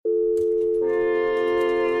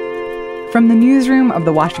From the newsroom of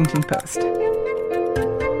The Washington Post.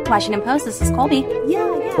 Washington Post, this is Colby.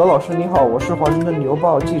何老师你好，我是华盛顿邮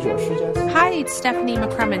报记者施佳。 Hi, it's Stephanie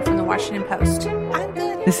McCrummen from The Washington Post. I'm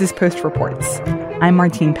good. This is Post Reports. I'm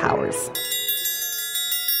Martine Powers.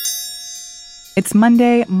 It's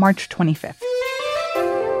Monday, March 25th.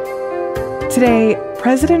 Today,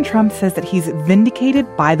 President Trump says that he's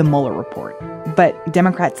vindicated by the Mueller report, but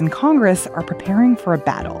Democrats in Congress are preparing for a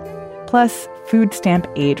battle, plus food stamp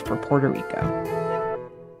aid for Puerto Rico.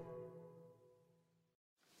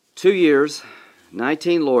 2 years,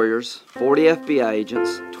 19 lawyers, 40 FBI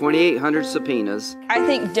agents, 2,800 subpoenas. I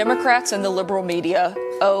think Democrats and the liberal media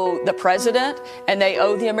owe the president and they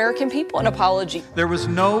owe the American people an apology. There was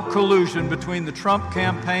no collusion between the Trump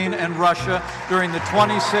campaign and Russia during the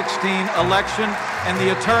 2016 election, and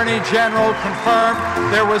the Attorney General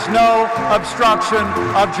confirmed there was no obstruction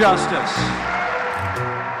of justice.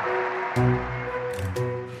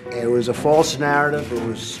 It was a false narrative.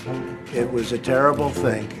 It was a terrible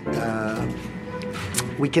thing.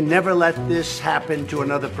 We can never let this happen to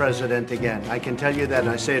another president again. I can tell you that, and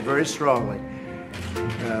I say it very strongly.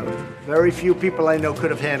 Very few people I know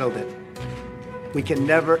could have handled it. We can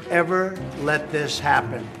never, ever let this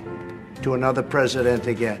happen to another president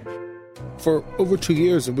again. For over 2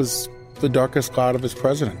 years, it was the darkest cloud of his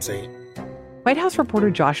presidency. White House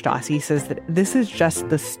reporter Josh Dawsey says that this is just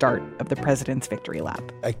the start of the president's victory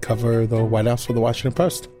lap. I cover the White House for the Washington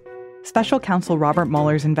Post. Special counsel Robert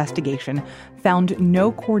Mueller's investigation found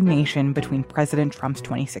no coordination between President Trump's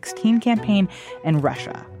 2016 campaign and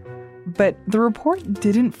Russia. But the report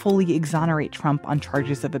didn't fully exonerate Trump on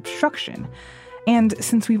charges of obstruction. And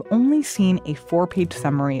since we've only seen a 4-page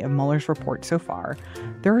summary of Mueller's report so far,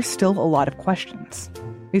 there are still a lot of questions.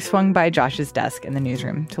 We swung by Josh's desk in the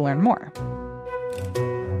newsroom to learn more.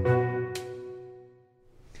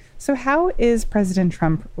 So how is President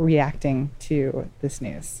Trump reacting to this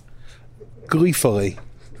news? Gleefully,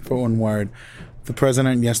 for one word. The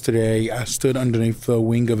president yesterday stood underneath the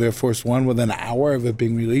wing of Air Force One within an hour of it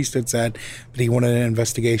being released and said that he wanted an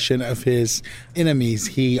investigation of his enemies.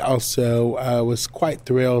 He also was quite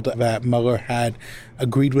thrilled that Mueller had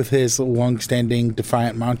agreed with his longstanding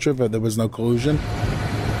defiant mantra that there was no collusion.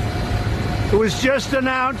 It was just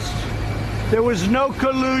announced there was no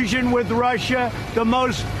collusion with Russia, the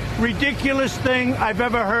most ridiculous thing I've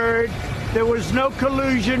ever heard. There was no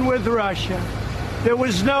collusion with Russia. There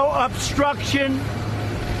was no obstruction,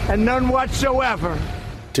 and none whatsoever.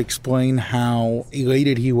 To explain how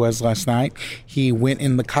elated he was last night, he went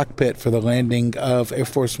in the cockpit for the landing of Air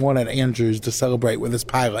Force One at Andrews to celebrate with his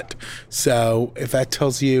pilot. So if that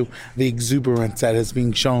tells you the exuberance that is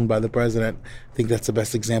being shown by the president, I think that's the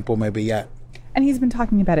best example maybe yet. And he's been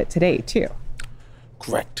talking about it today, too.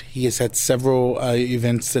 Correct. He has had several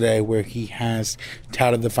events today where he has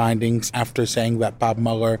touted the findings after saying that Bob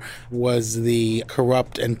Mueller was the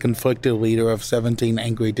corrupt and conflicted leader of 17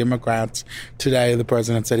 angry Democrats. Today, the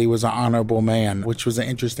president said he was an honorable man, which was an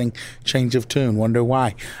interesting change of tune. Wonder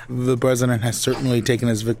why. The president has certainly taken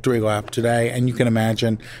his victory lap today, and you can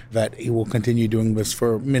imagine that he will continue doing this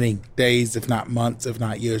for many days, if not months, if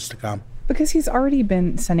not years to come. Because he's already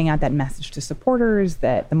been sending out that message to supporters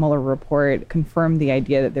that the Mueller report confirmed the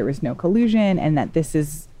idea that there was no collusion and that this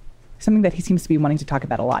is something that he seems to be wanting to talk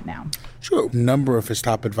about a lot now. Sure. A number of his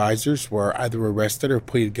top advisors were either arrested or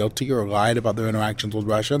pleaded guilty or lied about their interactions with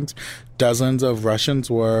Russians. Dozens of Russians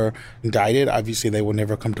were indicted. Obviously, they will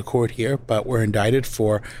never come to court here, but were indicted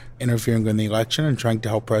for interfering in the election and trying to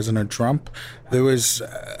help President Trump. There was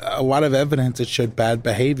a lot of evidence that showed bad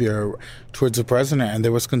behavior towards the president, and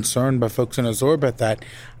there was concern by folks in his orbit that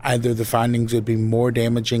either the findings would be more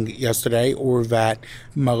damaging yesterday or that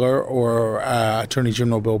Mueller or Attorney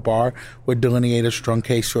General Bill Barr would delineate a strong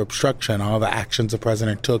case for obstruction, all the actions the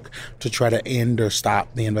president took to try to end or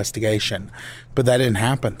stop the investigation. But that didn't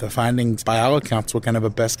happen. The findings, by all accounts, were kind of a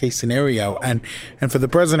best-case scenario. And for the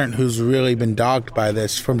president, who's really been dogged by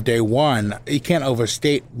this from day one, you can't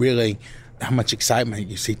overstate, really, how much excitement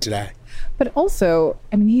you see today. But also,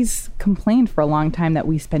 I mean, he's complained for a long time that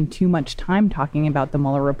we spend too much time talking about the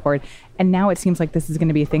Mueller report. And now it seems like this is going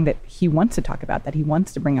to be a thing that he wants to talk about, that he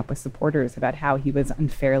wants to bring up with supporters about how he was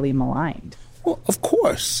unfairly maligned. Well, of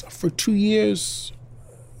course. For 2 years,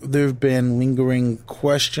 there have been lingering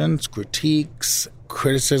questions, critiques,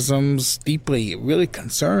 criticisms, deeply, really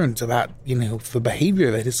concerns about, the behavior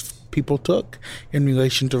that his people took in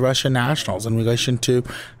relation to Russian nationals, in relation to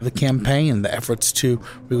the campaign, the efforts to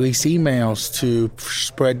release emails, to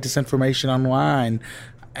spread disinformation online.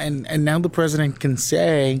 And now the president can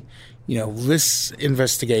say, this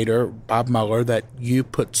investigator, Bob Mueller, that you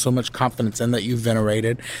put so much confidence in, that you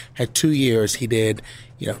venerated, had 2 years. He did,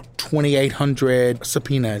 2,800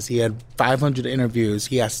 subpoenas. He had 500 interviews.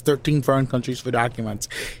 He asked 13 foreign countries for documents.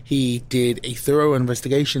 He did a thorough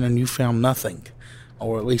investigation, and you found nothing.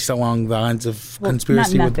 Or at least along the lines of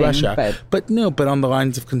conspiracy with Russia. But on the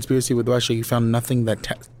lines of conspiracy with Russia, you found nothing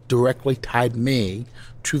that directly tied me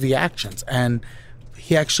to the actions. And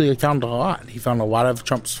he actually found a lot. He found a lot of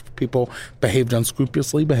Trump's people behaved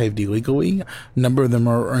unscrupulously, behaved illegally. A number of them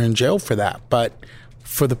are in jail for that. But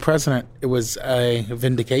for the president, it was a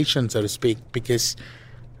vindication, so to speak, because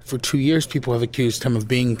for 2 years, people have accused him of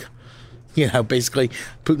being, basically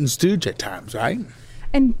Putin's stooge at times, right?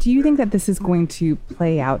 And do you think that this is going to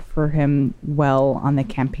play out for him well on the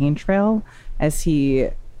campaign trail as he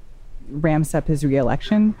ramps up his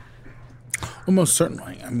reelection? Almost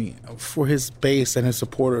certainly. I mean, for his base and his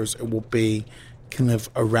supporters, it will be kind of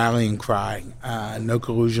a rallying cry. No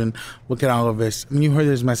collusion. Look at all of this. I mean, you heard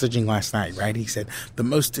his messaging last night, right? He said, the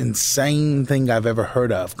most insane thing I've ever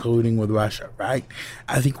heard of, colluding with Russia, right?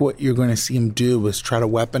 I think what you're going to see him do is try to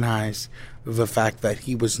weaponize the fact that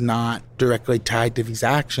he was not directly tied to these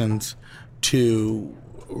actions to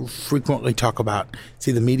frequently talk about,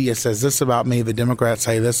 see, the media says this about me, the Democrats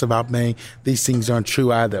say this about me, these things aren't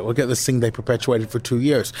true either. Look at this thing they perpetuated for 2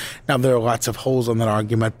 years. Now, there are lots of holes on that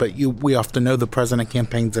argument, but we often know the president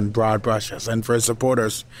campaigns in broad brushes, and for his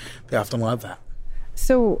supporters, they often love that.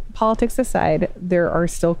 So, politics aside, there are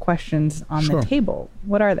still questions on the table.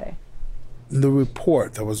 What are they? The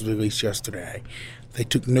report that was released yesterday, they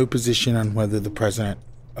took no position on whether the president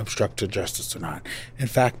obstructed justice or not. In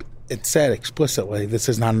fact, it said explicitly this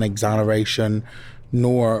is not an exoneration,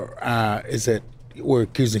 nor we're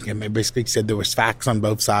accusing him. It basically said there was facts on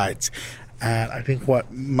both sides. And I think what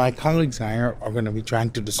my colleagues and I are going to be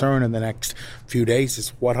trying to discern in the next few days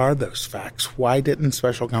is, what are those facts? Why didn't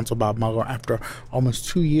Special Counsel Bob Mueller, after almost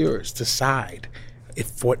 2 years, decide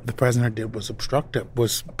if what the president did was obstructive,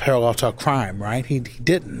 was parallel to a crime, right? He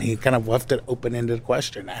didn't. He kind of left it open-ended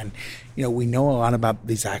question. And, we know a lot about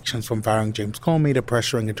these actions, from firing James Comey to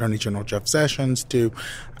pressuring Attorney General Jeff Sessions to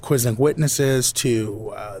quizzing witnesses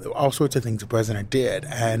to all sorts of things the president did.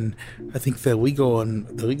 And I think the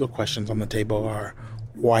legal questions on the table are,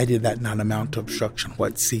 why did that not amount to obstruction?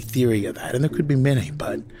 What's the theory of that? And there could be many,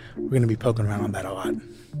 but we're going to be poking around on that a lot.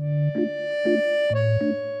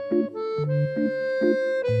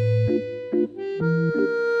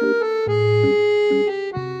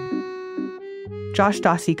 Josh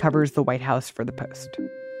Dawsey covers the White House for The Post.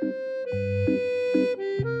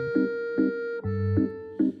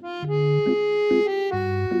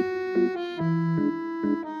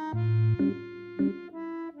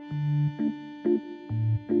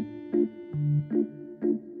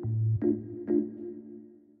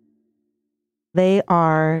 They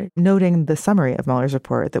are noting the summary of Mueller's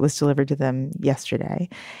report that was delivered to them yesterday.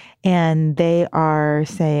 And they are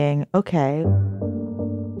saying, okay,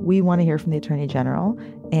 we want to hear from the Attorney General,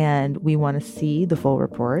 and we want to see the full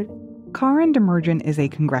report. Karen Demerjen is a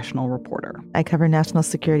congressional reporter. I cover national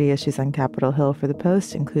security issues on Capitol Hill for The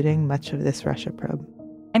Post, including much of this Russia probe.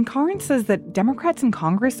 And Karen says that Democrats in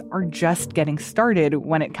Congress are just getting started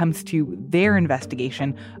when it comes to their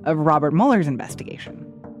investigation of Robert Mueller's investigation.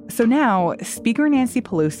 So now, Speaker Nancy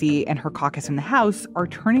Pelosi and her caucus in the House are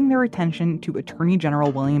turning their attention to Attorney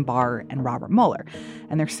General William Barr and Robert Mueller.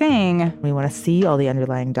 And they're saying, we want to see all the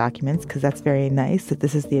underlying documents, because that's very nice that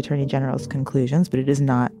this is the Attorney General's conclusions, but it is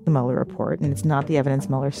not the Mueller report, and it's not the evidence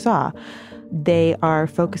Mueller saw. They are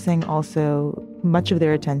focusing also much of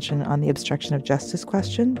their attention on the obstruction of justice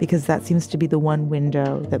question, because that seems to be the one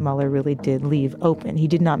window that Mueller really did leave open. He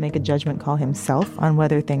did not make a judgment call himself on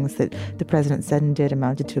whether things that the president said and did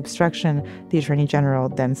amounted to obstruction. The Attorney General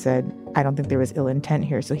then said, I don't think there was ill intent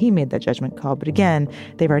here. So he made that judgment call. But again,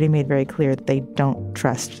 they've already made very clear that they don't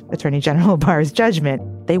trust Attorney General Barr's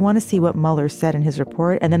judgment. They want to see what Mueller said in his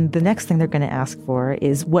report. And then the next thing they're going to ask for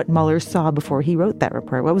is what Mueller saw before he wrote that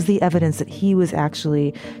report. What was the evidence that he was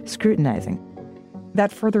actually scrutinizing?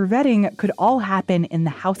 That further vetting could all happen in the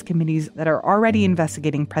House committees that are already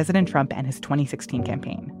investigating President Trump and his 2016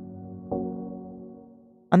 campaign.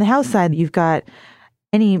 On the House side, you've got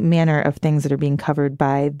any manner of things that are being covered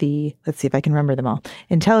by the, let's see if I can remember them all,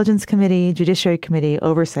 Intelligence Committee, Judiciary Committee,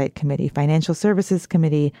 Oversight Committee, Financial Services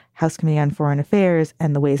Committee, House Committee on Foreign Affairs,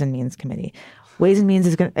 and the Ways and Means Committee. Ways and Means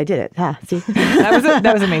is going to, I did it. See?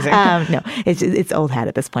 That was amazing. No, it's old hat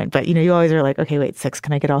at this point. But, you always are like, okay, wait, 6,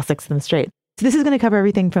 can I get all 6 of them straight? So this is going to cover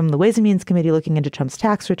everything from the Ways and Means Committee looking into Trump's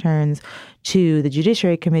tax returns to the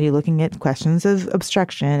Judiciary Committee looking at questions of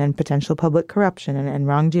obstruction and potential public corruption and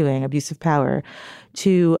wrongdoing, abuse of power,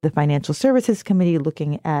 to the Financial Services Committee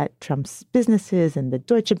looking at Trump's businesses and the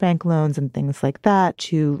Deutsche Bank loans and things like that,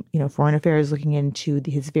 to, Foreign Affairs looking into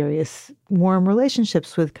his various warm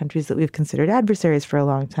relationships with countries that we've considered adversaries for a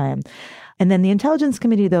long time. And then the Intelligence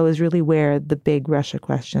Committee, though, is really where the big Russia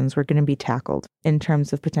questions were going to be tackled in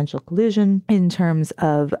terms of potential collusion, in terms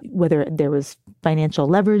of whether there was financial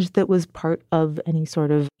leverage that was part of any sort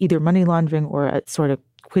of either money laundering or a sort of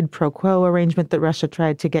quid pro quo arrangement that Russia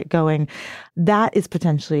tried to get going. That is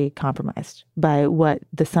potentially compromised by what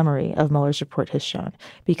the summary of Mueller's report has shown,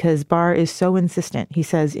 because Barr is so insistent. He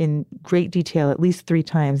says in great detail at least 3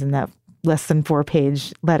 times in that less than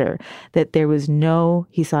 4-page letter that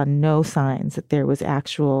he saw no signs that there was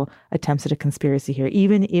actual attempts at a conspiracy here,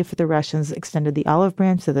 even if the Russians extended the olive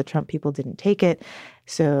branch so the Trump people didn't take it.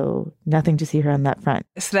 So nothing to see her on that front.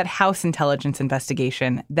 So that House intelligence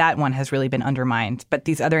investigation, that one has really been undermined, but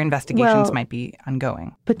these other investigations might be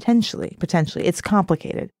ongoing. Potentially. It's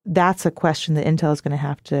complicated. That's a question that Intel is going to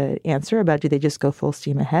have to answer about. Do they just go full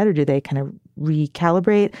steam ahead or do they kind of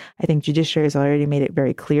recalibrate? I think Judiciary has already made it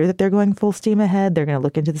very clear that they're going full steam ahead. They're going to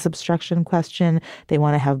look into this obstruction question. They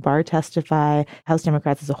want to have Barr testify. House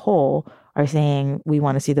Democrats as a whole are saying, we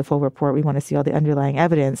want to see the full report. We want to see all the underlying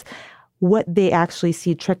evidence. What they actually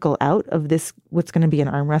see trickle out of this, what's going to be an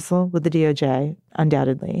arm wrestle with the DOJ,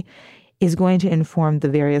 undoubtedly, is going to inform the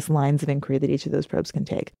various lines of inquiry that each of those probes can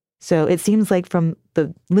take. So it seems like from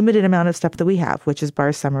the limited amount of stuff that we have, which is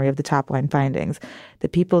Barr's summary of the top line findings, the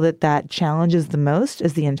people that challenges the most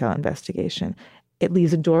is the Intel investigation. It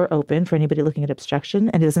leaves a door open for anybody looking at obstruction,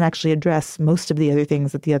 and it doesn't actually address most of the other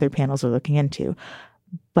things that the other panels are looking into.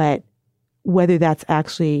 But whether that's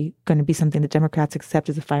actually going to be something that Democrats accept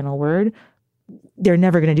as a final word, they're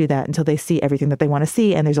never going to do that until they see everything that they want to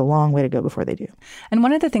see, and there's a long way to go before they do. And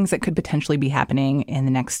one of the things that could potentially be happening in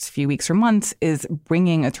the next few weeks or months is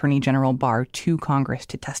bringing Attorney General Barr to Congress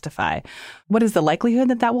to testify. What is the likelihood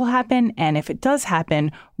that that will happen? And if it does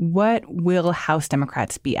happen, what will House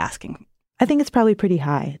Democrats be asking? I think it's probably pretty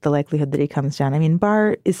high, the likelihood that he comes down. I mean,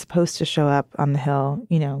 Barr is supposed to show up on the Hill,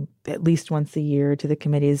 at least once a year to the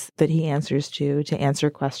committees that he answers to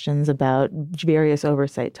answer questions about various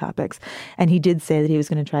oversight topics. And he did say that he was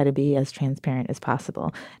going to try to be as transparent as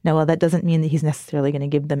possible. Now, while that doesn't mean that he's necessarily going to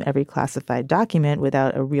give them every classified document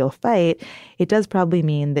without a real fight, it does probably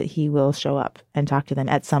mean that he will show up and talk to them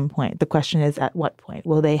at some point. The question is, at what point?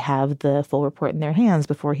 Will they have the full report in their hands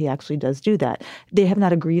before he actually does do that? They have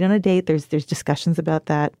not agreed on a date. There's discussions about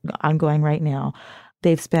that ongoing right now.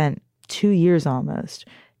 They've spent 2 years almost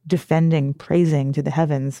defending, praising to the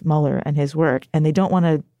heavens Mueller and his work, and they don't want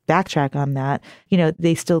to backtrack on that.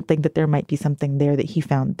 They still think that there might be something there that he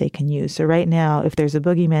found that they can use. So right now, if there's a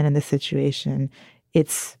boogeyman in this situation,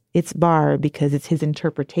 it's Barr, because it's his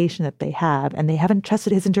interpretation that they have, and they haven't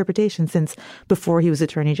trusted his interpretation since before he was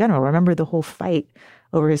Attorney General. Remember, the whole fight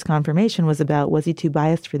over his confirmation was about, was he too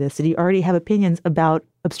biased for this? Did he already have opinions about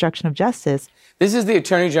obstruction of justice? This is the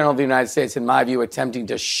Attorney General of the United States, in my view, attempting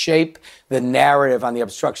to shape the narrative on the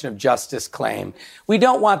obstruction of justice claim. We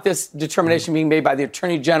don't want this determination being made by the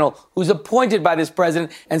Attorney General, who's appointed by this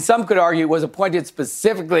president, and some could argue was appointed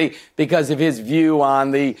specifically because of his view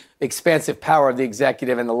on the expansive power of the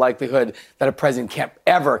executive and the likelihood that a president can't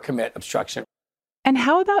ever commit obstruction. And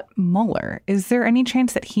how about Mueller? Is there any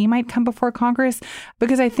chance that he might come before Congress?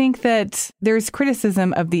 Because I think that there's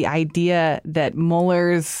criticism of the idea that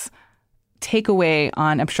Mueller's takeaway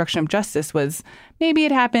on obstruction of justice was maybe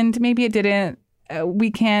it happened, maybe it didn't.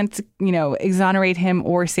 We can't, exonerate him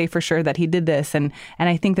or say for sure that he did this. And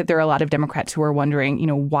I think that there are a lot of Democrats who are wondering,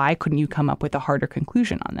 why couldn't you come up with a harder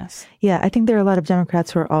conclusion on this? Yeah, I think there are a lot of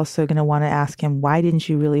Democrats who are also going to want to ask him, why didn't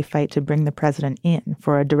you really fight to bring the president in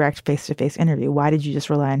for a direct face-to-face interview? Why did you just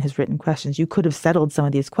rely on his written questions? You could have settled some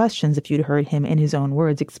of these questions if you'd heard him in his own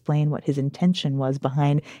words explain what his intention was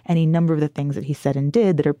behind any number of the things that he said and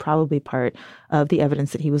did that are probably part of the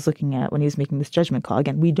evidence that he was looking at when he was making this judgment call.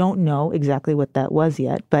 Again, we don't know exactly what that was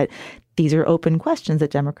yet, but these are open questions that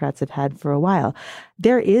Democrats have had for a while.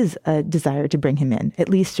 There is a desire to bring him in, at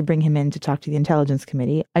least to bring him in to talk to the Intelligence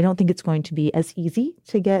Committee. I don't think it's going to be as easy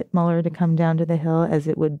to get Mueller to come down to the Hill as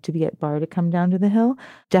it would to get Barr to come down to the Hill.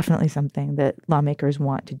 Definitely something that lawmakers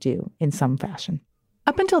want to do in some fashion.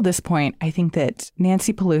 Up until this point, I think that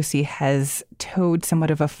Nancy Pelosi has towed somewhat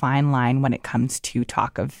of a fine line when it comes to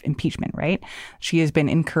talk of impeachment, right? She has been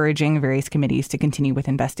encouraging various committees to continue with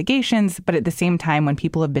investigations, but at the same time, when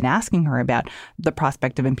people have been asking her about the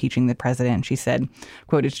prospect of impeaching the president, she said,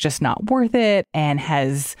 quote, "It's just not worth it," and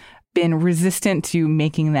has been resistant to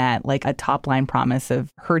making that like a top-line promise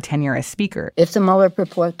of her tenure as Speaker. If the Mueller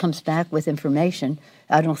report comes back with information,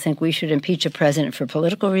 I don't think we should impeach a president for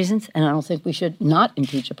political reasons, and I don't think we should not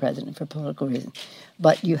impeach a president for political reasons.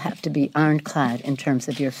 But you have to be ironclad in terms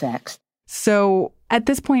of your facts. So at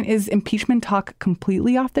this point, is impeachment talk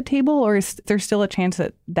completely off the table, or is there still a chance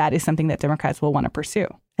that that is something that Democrats will want to pursue?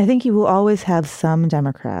 I think you will always have some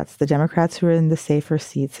Democrats, the Democrats who are in the safer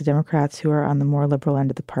seats, the Democrats who are on the more liberal end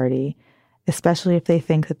of the party, especially if they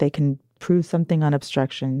think that they can prove something on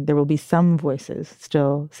obstruction. There will be some voices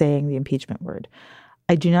still saying the impeachment word.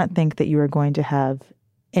 I do not think that you are going to have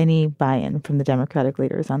any buy-in from the Democratic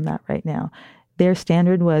leaders on that right now. Their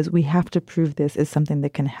standard was, we have to prove this is something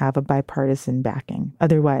that can have a bipartisan backing.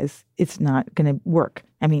 Otherwise, it's not going to work.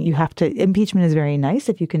 I mean, you have to, impeachment is very nice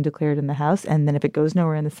if you can declare it in the House, and then if it goes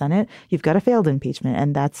nowhere in the Senate, you've got a failed impeachment,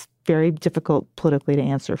 and that's very difficult politically to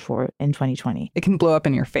answer for in 2020. It can blow up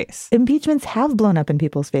in your face. Impeachments have blown up in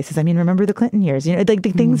people's faces. I mean, remember the Clinton years. You know, like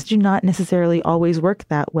the things do not necessarily always work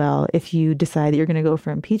that well if you decide that you're going to go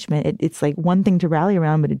for impeachment. It's like one thing to rally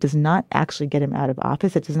around, but it does not actually get him out of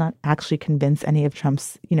office. It does not actually convince any of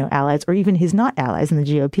Trump's, allies or even his not allies in the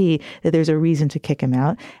GOP that there's a reason to kick him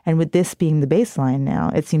out. And with this being the baseline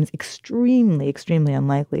now, it seems extremely, extremely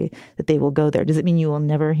unlikely that they will go there. Does it mean you will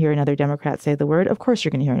never hear another Democrat say the word? Of course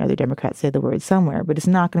you're going to hear another Democrat say the word somewhere, but it's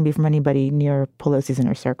not going to be from anybody near Pelosi's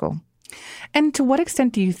inner circle. And to what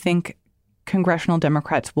extent do you think congressional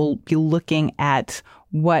Democrats will be looking at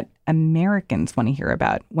what Americans want to hear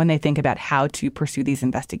about when they think about how to pursue these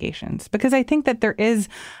investigations? Because I think that there is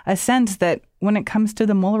a sense that when it comes to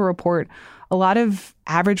the Mueller report, a lot of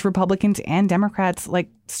average Republicans and Democrats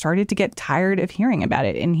started to get tired of hearing about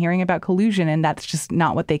it and hearing about collusion, and that's just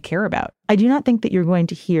not what they care about. I do not think that you're going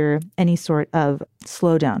to hear any sort of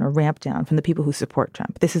slowdown or ramp down from the people who support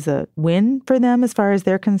Trump. This is a win for them as far as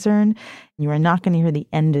they're concerned. You are not going to hear the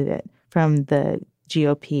end of it from the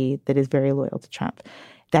GOP that is very loyal to Trump.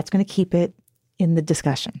 That's going to keep it in the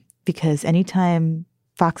discussion, because anytime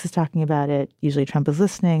Fox is talking about it, usually Trump is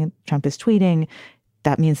listening, Trump is tweeting.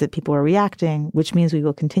 That means that people are reacting, which means we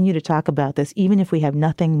will continue to talk about this, even if we have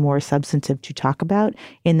nothing more substantive to talk about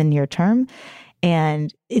in the near term.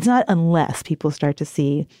 And it's not unless people start to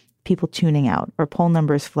see people tuning out or poll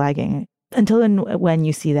numbers flagging. Until and when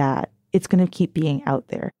you see that, it's going to keep being out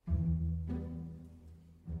there.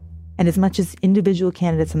 And as much as individual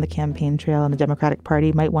candidates on the campaign trail and the Democratic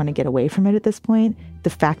Party might want to get away from it at this point, the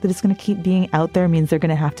fact that it's going to keep being out there means they're going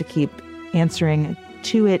to have to keep answering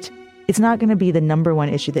to it. It's not going to be the number one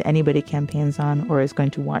issue that anybody campaigns on or is going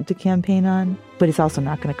to want to campaign on, but it's also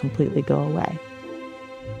not going to completely go away.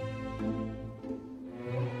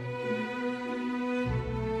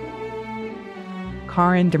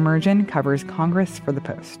 Karin Demerjen covers Congress for The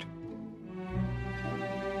Post.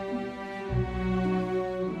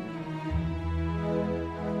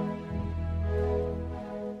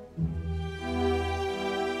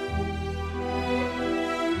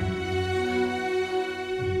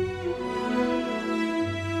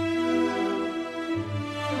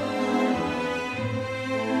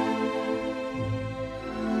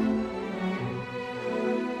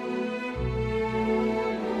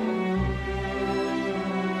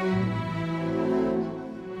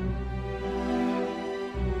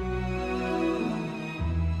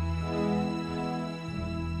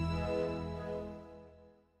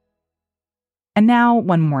 And now,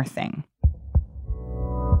 one more thing.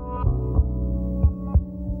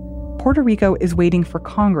 Puerto Rico is waiting for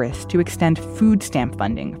Congress to extend food stamp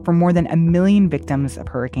funding for more than 1 million victims of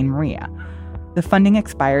Hurricane Maria. The funding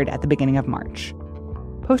expired at the beginning of March.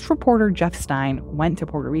 Post reporter Jeff Stein went to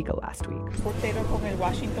Puerto Rico last week.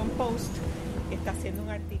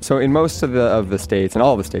 So in most of the states, and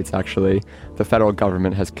all of the states actually, the federal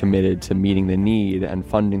government has committed to meeting the need and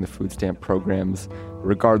funding the food stamp programs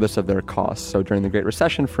regardless of their costs. So during the Great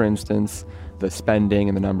Recession, for instance, the spending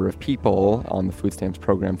and the number of people on the food stamps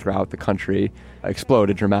program throughout the country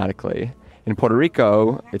exploded dramatically. In Puerto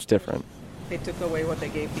Rico, it's different. They took away what they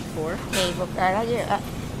gave before. She's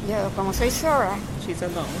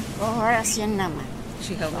alone.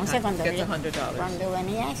 She gets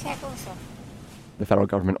 $100. The federal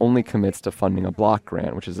government only commits to funding a block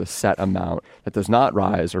grant, which is a set amount that does not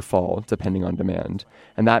rise or fall depending on demand.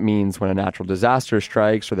 And that means when a natural disaster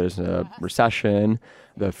strikes or there's a recession,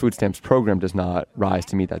 the food stamps program does not rise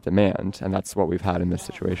to meet that demand. And that's what we've had in this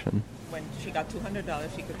situation. When she got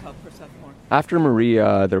 $200, she could help herself more. After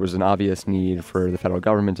Maria, there was an obvious need for the federal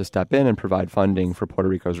government to step in and provide funding for Puerto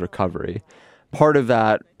Rico's recovery. Part of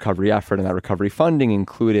that recovery effort and that recovery funding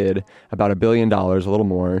included about $1 billion, a little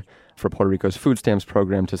more, for Puerto Rico's food stamps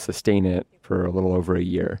program to sustain it for a little over a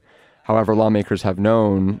year. However, lawmakers have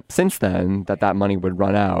known since then that that money would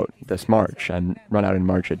run out this March, and run out in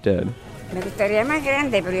March it did. That's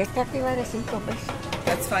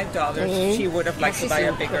 $5. She would have liked to buy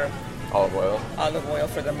a bigger olive oil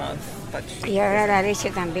for the month. But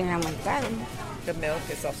the milk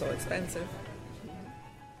is also expensive.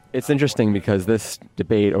 It's interesting because this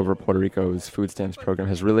debate over Puerto Rico's food stamps program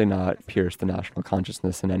has really not pierced the national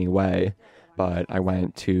consciousness in any way. But I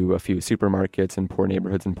went to a few supermarkets in poor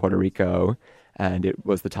neighborhoods in Puerto Rico, and it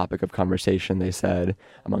was the topic of conversation, they said,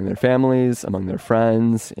 among their families, among their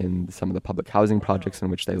friends, in some of the public housing projects in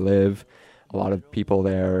which they live. A lot of people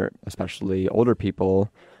there, especially older people,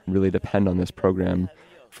 really depend on this program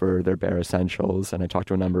for their bare essentials. And I talked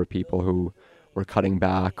to a number of people who were cutting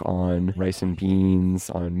back on rice and beans,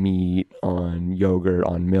 on meat, on yogurt,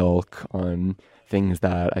 on milk, on things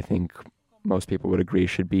that I think most people would agree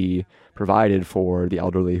should be provided for the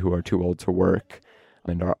elderly who are too old to work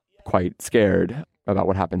and are quite scared about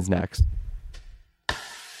what happens next.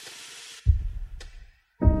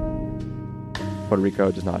 Puerto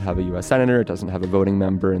Rico does not have a U.S. senator. It doesn't have a voting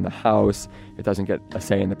member in the House. It doesn't get a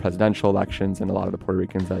say in the presidential elections. And a lot of the Puerto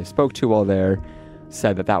Ricans I spoke to while there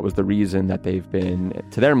said that that was the reason that they've been,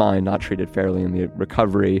 to their mind, not treated fairly in the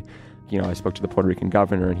recovery. I spoke to the Puerto Rican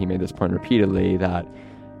governor, and he made this point repeatedly that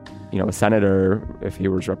a senator, if he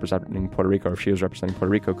was representing Puerto Rico or if she was representing Puerto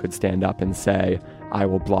Rico, could stand up and say, I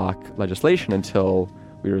will block legislation until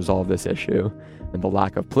we resolve this issue. And the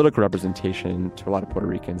lack of political representation to a lot of Puerto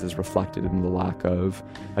Ricans is reflected in the lack of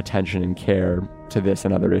attention and care to this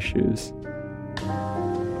and other issues.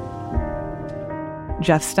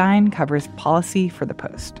 Jeff Stein covers policy for The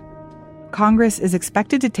Post. Congress is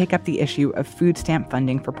expected to take up the issue of food stamp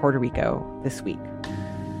funding for Puerto Rico this week.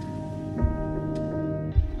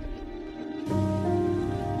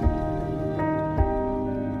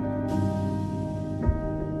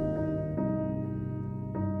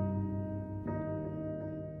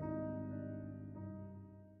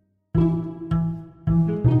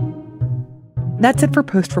 That's it for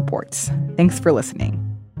Post Reports. Thanks for listening.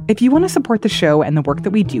 If you want to support the show and the work that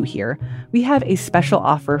we do here, we have a special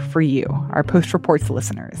offer for you, our Post Reports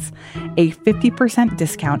listeners. A 50%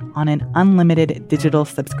 discount on an unlimited digital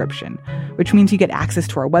subscription, which means you get access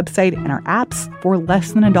to our website and our apps for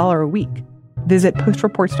less than $1 a week. Visit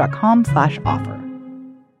postreports.com/offer.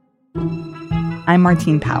 I'm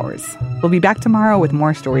Martine Powers. We'll be back tomorrow with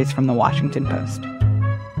more stories from the Washington Post.